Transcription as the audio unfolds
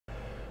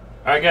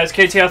Alright guys,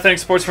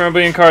 KTAuthentics Sports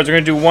Memorabilia Cards. We're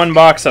going to do one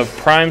box of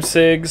Prime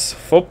Sigs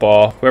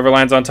football. Whoever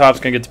lands on top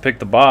is going to get to pick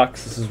the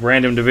box. This is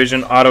random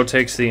division. Auto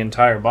takes the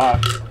entire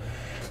box.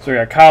 So we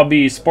got Kyle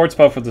B. Sports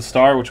Buff with the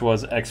star, which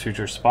was X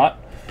Future Spot.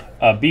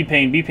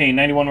 B-Pain,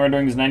 91 Red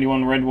Wings,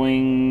 91 Red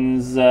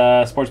Wings,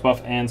 Sports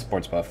Buff, and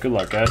Sports Buff. Good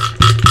luck, guys.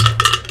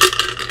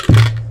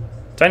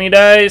 Tiny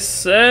Dice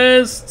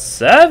says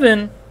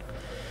 7.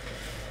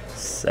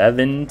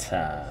 7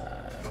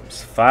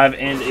 times. 5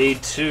 and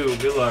 8, 2.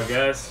 Good luck,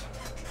 guys.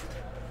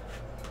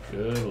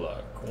 Good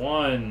luck.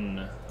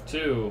 1,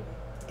 2,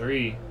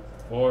 3,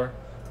 4,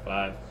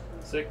 5,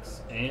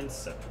 6, and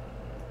 7.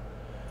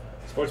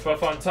 Sports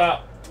Buff on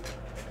top.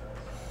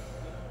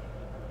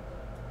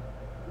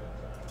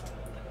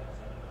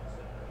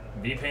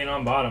 B-Pain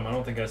on bottom. I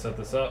don't think I set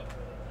this up.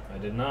 I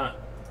did not.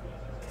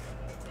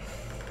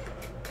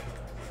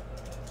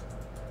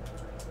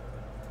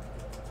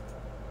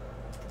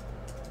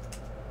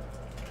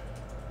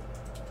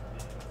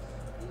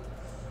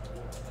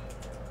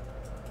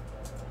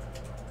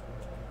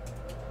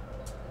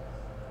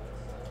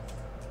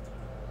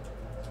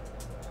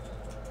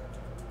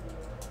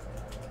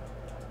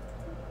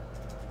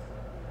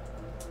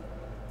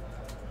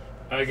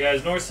 Alright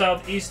guys, north,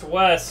 south, east,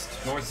 west.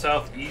 North,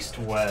 south, east,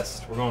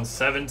 west. We're going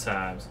 7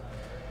 times.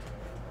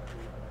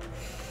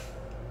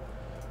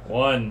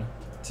 1,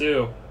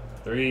 2,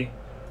 3,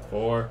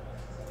 4,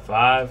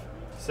 5,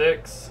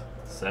 6,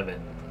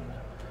 7.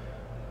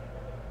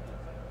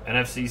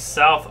 NFC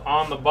South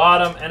on the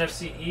bottom,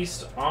 NFC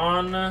East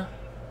on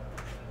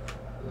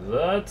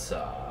the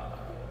top.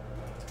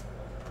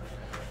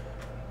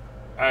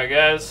 Alright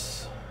guys.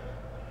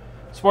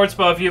 Sports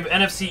Buff, you have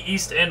NFC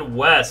East and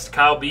West.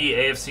 Kyle B,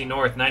 AFC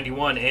North.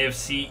 91,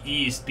 AFC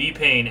East.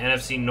 B-Pain,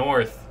 NFC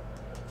North.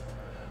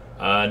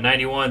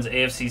 91's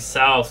AFC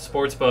South.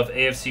 Sports Buff,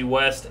 AFC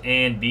West.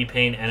 And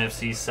B-Pain,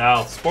 NFC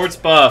South. Sports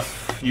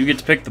Buff, you get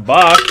to pick the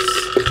box.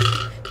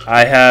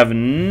 I have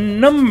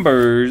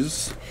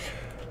numbers.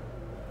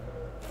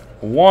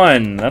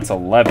 1, that's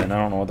 11. I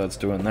don't know what that's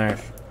doing there.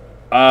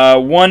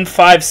 1,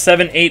 5,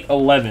 7, 8,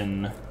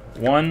 11.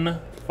 1,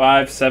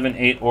 5, 7,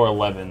 8, or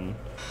 11.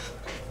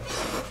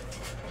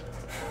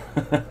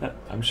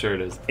 I'm sure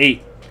it is.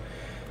 8.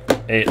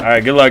 8.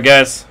 Alright, good luck,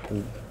 guys.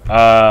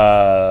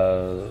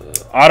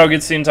 Auto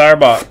gets the entire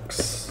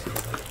box.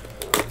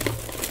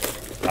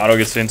 Auto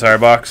gets the entire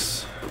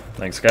box.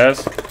 Thanks,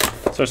 guys.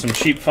 So some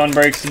cheap fun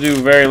breaks to do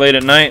very late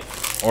at night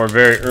or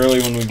very early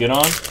when we get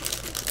on.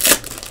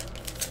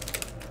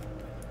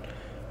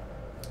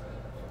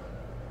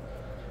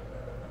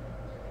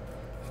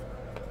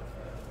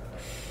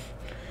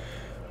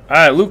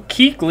 Alright, Luke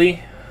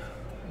Kuechly.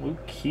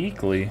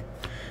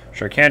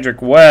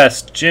 Sharkandrick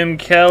West, Jim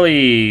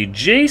Kelly,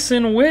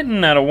 Jason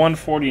Witten out of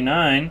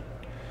 149.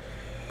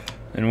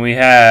 And we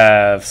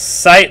have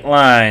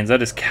Sightlines.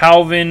 That is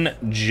Calvin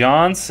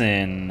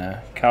Johnson.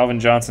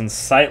 Calvin Johnson's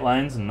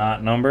Sightlines,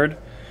 not numbered.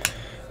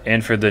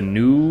 And for the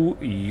New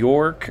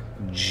York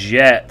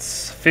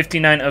Jets,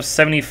 59 of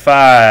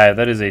 75.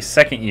 That is a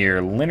second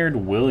year. Leonard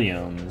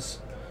Williams.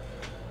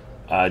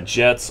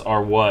 Jets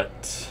are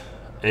what?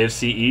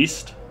 AFC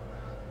East?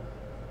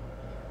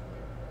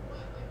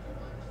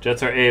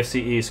 Jets are AFC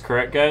East,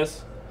 correct,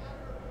 guys?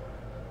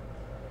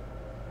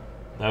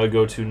 That would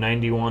go to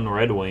 91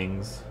 Red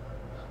Wings.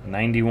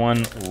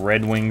 91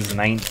 Red Wings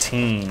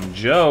 19.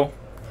 Joe,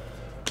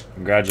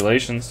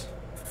 congratulations.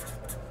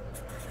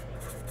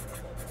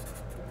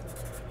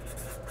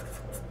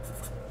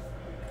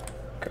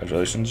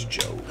 Congratulations,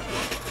 Joe.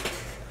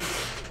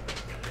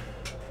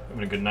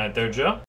 Having a good night there, Joe.